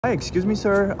Hi, excuse me,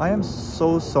 sir. I am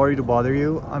so sorry to bother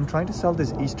you. I'm trying to sell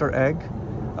this Easter egg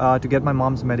to get my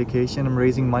mom's medication. I'm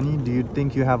raising money. Do you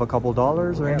think you have a couple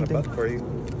dollars or anything? I got $1 for you.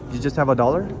 You just have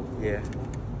 $1? Yeah.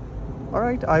 All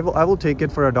right, I will take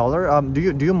it for $1.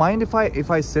 Do you mind if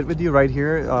I sit with you right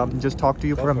here? Just talk to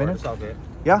you for a minute. It's all good.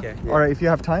 Yeah? Okay, yeah. All right. If you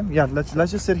have time, yeah.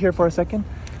 Let's just sit here for a second.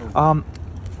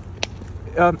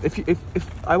 If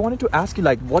I wanted to ask you,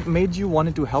 like, what made you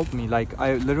wanted to help me? Like,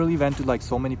 I literally went to like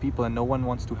so many people and no one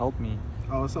wants to help me.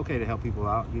 Oh, it's okay to help people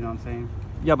out. You know what I'm saying?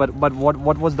 Yeah, but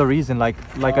what was the reason? Like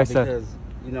I said. Because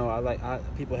you know,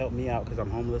 people help me out because I'm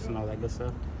homeless and all that good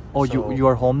stuff. Oh, so you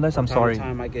are homeless? I'm sorry. From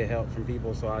time to time I get help from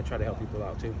people, so I try to help people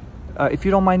out too. If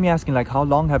you don't mind me asking, like, how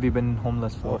long have you been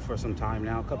homeless for? Oh, for some time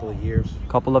now, a couple of years.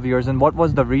 Couple of years. And what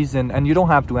was the reason? And you don't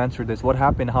have to answer this. What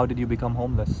happened? How did you become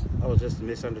homeless? Oh, just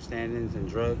misunderstandings and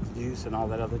drug use and all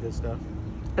that other good stuff.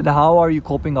 And how are you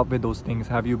coping up with those things?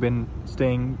 Have you been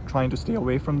trying to stay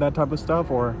away from that type of stuff,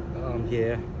 or?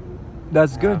 Yeah.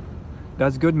 That's good.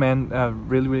 That's good, man.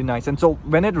 Really, really nice. And so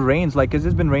when it rains, like, because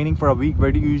it's been raining for a week,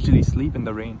 where do you usually sleep in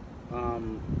the rain?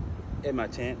 In my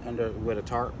tent with a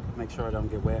tarp, make sure I don't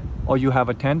get wet. Oh, you have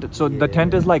a tent? So yeah. The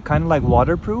tent is like kind of like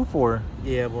waterproof, or?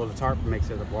 Yeah, well, the tarp makes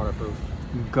it waterproof.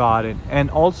 Got it. And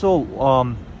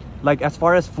also, like, as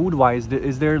far as food wise,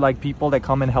 is there like people that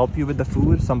come and help you with the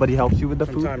food? Somebody helps you with the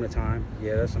food? From time to time.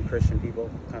 Yeah, there's some Christian people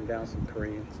come down, some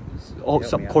Koreans. Oh,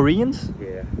 some Koreans?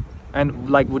 Yeah. And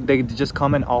like, would they just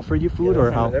come and offer you food, or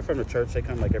how? They're from the church. They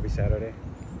come like every Saturday.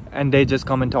 And they just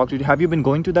come and talk to you. Have you been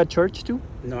going to that church too?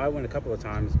 No, I went a couple of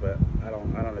times, but I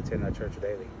don't attend that church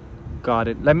daily. Got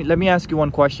it. Let me ask you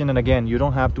one question, and again, you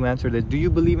don't have to answer this. Do you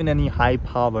believe in any high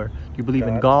power? Do you believe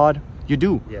in God? You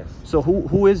do? Yes. So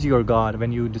who is your God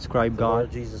when you describe God?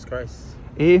 Lord Jesus Christ.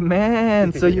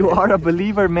 Amen. So you are a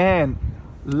believer, man.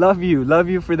 Love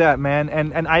you for that, man.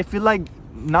 And I feel like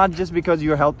not just because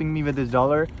you're helping me with this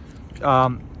dollar,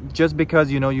 just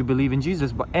because, you know, you believe in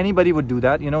Jesus, but anybody would do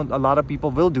that. You know, a lot of people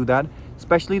will do that.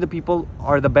 Especially the people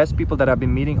are the best people that I've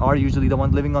been meeting are usually the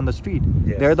ones living on the street.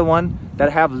 Yes. They're the one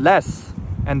that have less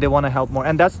and they want to help more.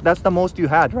 And that's the most you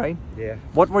had, right? Yeah.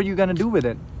 What were you gonna do with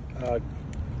it?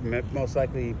 Most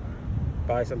likely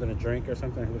buy something to drink or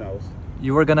something. Who knows?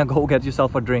 You were gonna go get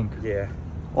yourself a drink. Yeah.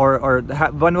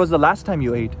 When was the last time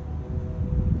you ate?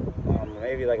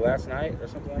 Maybe like last night or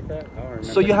something like that. I don't remember.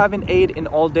 So you haven't ate in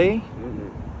all day? Mm-mm.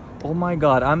 Oh my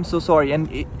God, I'm so sorry.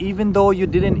 And even though you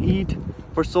didn't eat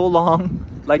for so long,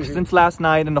 like since last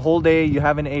night and the whole day you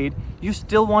haven't ate, you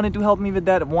still wanted to help me with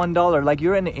that $1. Like,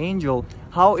 you're an angel.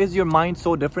 How is your mind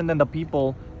so different than the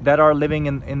people that are living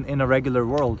in a regular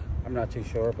world? I'm not too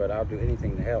sure, but I'll do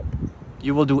anything to help.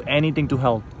 You will do anything to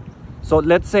help. So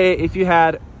let's say if you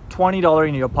had $20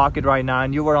 in your pocket right now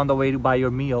and you were on the way to buy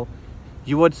your meal,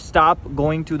 you would stop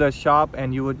going to the shop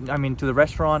and you would, to the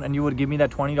restaurant, and you would give me that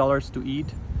 $20 to eat?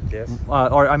 Yes.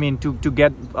 To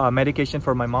get medication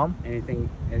for my mom? Anything.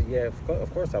 Yeah,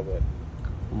 of course I would.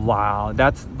 Wow,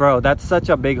 that's such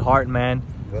a big heart, man.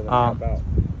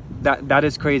 That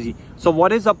is crazy. So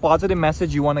what is a positive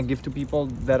message you want to give to people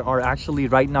that are actually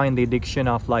right now in the addiction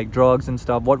of like drugs and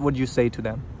stuff? What would you say to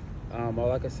them?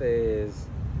 All I can say is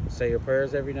say your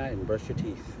prayers every night and brush your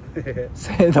teeth.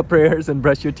 Say the prayers and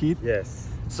brush your teeth? Yes.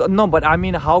 So no, but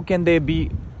how can they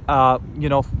be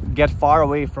get far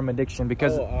away from addiction?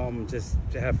 Because just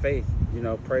to have faith,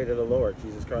 pray to the Lord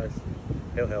Jesus Christ.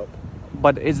 He'll help.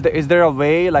 But is there a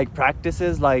way, like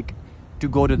practices, like to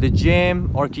go to the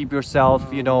gym or keep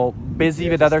yourself busy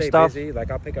with other stuff? Busy.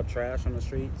 Like, I'll pick up trash on the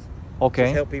streets. Okay.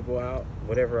 Just help people out,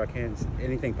 whatever I can,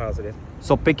 anything positive.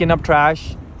 So picking up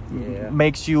trash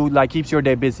makes you, like, keeps your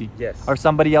day busy? Yes. Or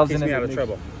somebody else keeps me out of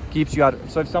trouble. Keeps you out.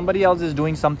 So if somebody else is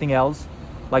doing something else,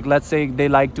 like let's say they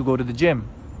like to go to the gym,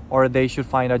 or they should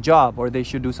find a job, or they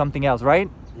should do something else, right?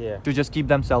 Yeah. To just keep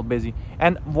themselves busy.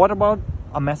 And what about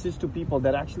a message to people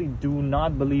that actually do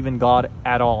not believe in God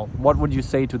at all? What would you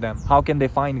say to them? How can they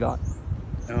find God?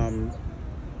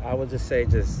 I would just say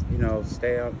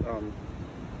stay on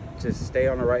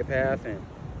the right path and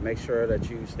make sure that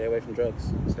you stay away from drugs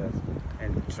and stuff,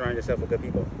 and surround yourself with good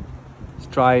people.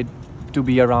 Try to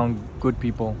be around good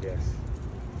people. Yes.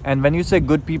 And when you say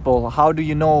good people, how do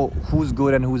you know who's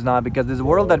good and who's not? Because this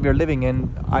world that we're living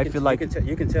in, I feel like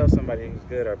you can tell somebody who's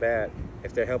good or bad.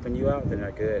 If they're helping you out, then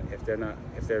they're good. If they're not,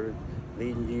 if they're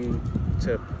leading you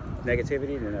to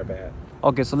negativity, then they're bad.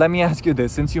 Okay, so let me ask you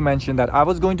this. Since you mentioned that, I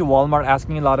was going to Walmart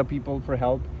asking a lot of people for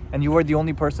help, and you were the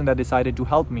only person that decided to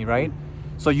help me, right?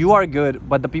 So you are good,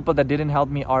 but the people that didn't help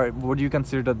me would you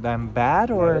consider them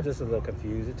bad, or? No, they're just a little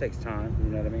confused. It takes time,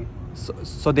 you know what I mean?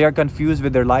 So they are confused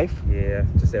with their life? Yeah,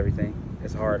 just everything.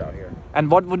 It's hard out here. And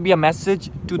what would be a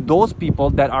message to those people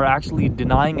that are actually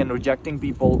denying and rejecting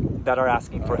people that are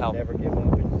asking for help? Never give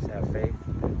up and just have faith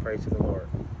and pray to the Lord.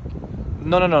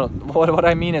 No. What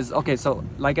I mean is, okay, so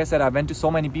like I said, I went to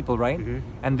so many people, right?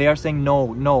 And they are saying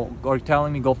no, or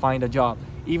telling me go find a job.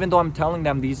 Even though I'm telling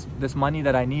them this money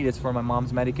that I need is for my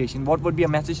mom's medication. What would be a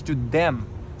message to them?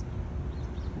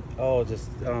 Oh, just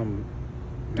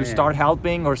to start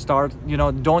helping, or start,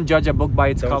 don't judge a book by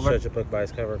its cover. Don't judge a book by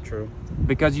its cover, true.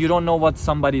 Because you don't know what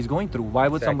somebody's going through. Why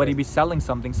would somebody be selling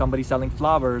something? Somebody selling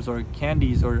flowers or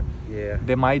candies, or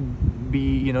they might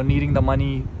be, needing the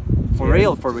money for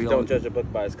real. Don't judge a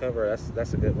book by its cover.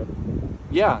 That's a good one.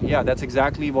 Yeah, that's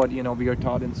exactly what, we are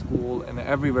taught in school and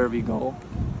everywhere we go.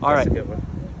 All right. That's a good one.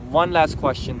 One last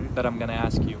question that I'm gonna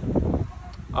ask you.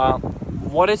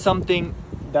 What is something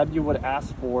that you would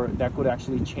ask for that could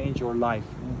actually change your life?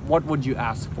 What would you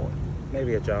ask for?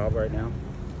 Maybe a job right now.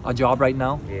 A job right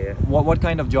now? Yeah. What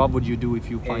kind of job would you do if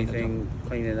you find a job? Anything,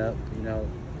 cleaning up,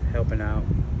 helping out.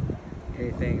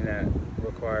 Anything that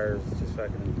requires just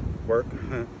fucking work.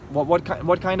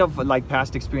 What kind of like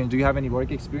past experience? Do you have any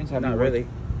work experience? Not really.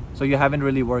 So you haven't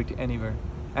really worked anywhere.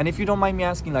 And if you don't mind me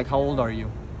asking, like, how old are you?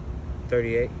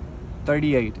 38.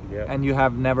 38. Yep. And you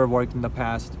have never worked in the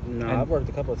past? No, I've worked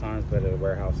a couple of times, but at a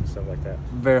warehouse and stuff like that.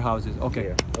 Warehouses, okay.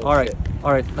 Yeah. All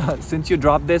right. Since you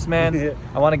dropped this, man,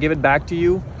 I want to give it back to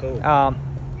you. Cool.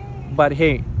 But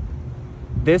hey,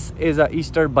 this is a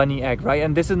Easter bunny egg, right?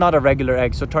 And this is not a regular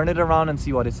egg. So turn it around and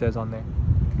see what it says on there.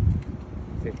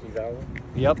 $50.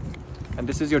 Yep. And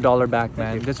this is your dollar back,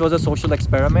 man. This was a social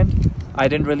experiment. I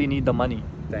didn't really need the money.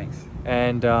 Thanks.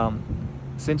 And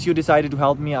since you decided to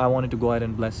help me, I wanted to go ahead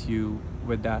and bless you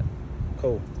with that.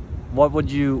 Cool. What would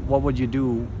you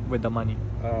do with the money?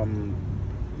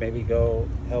 Maybe go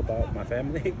help out my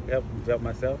family, help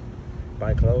myself,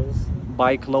 buy clothes.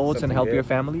 Buy clothes and Something help good. your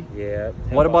family? Yeah.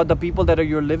 What about the people that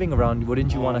you're living around?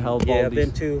 Wouldn't you want to help all Yeah, these?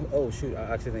 them too. Oh shoot,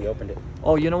 I accidentally opened it.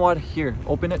 Oh, you know what? Here,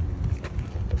 open it.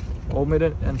 Open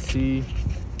it and see.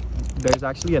 There's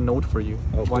actually a note for you.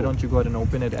 Oh, Why cool. don't you go ahead and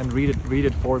open it and read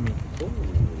it for me? Ooh,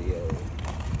 yo.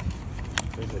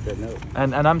 This is a good note.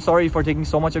 And I'm sorry for taking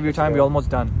so much of your time. Yeah. We're almost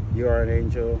done. You are an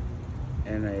angel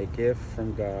and a gift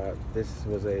from God. This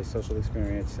was a social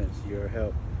experience.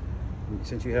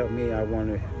 Since you helped me, I want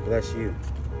to bless you.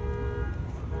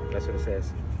 That's what it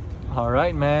says. All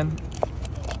right, man.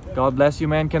 God bless you,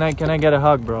 man. Can I get a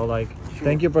hug, bro? Like, Sure.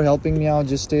 Thank you for helping me out.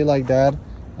 Just stay like that,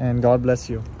 and God bless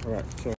you. All right. So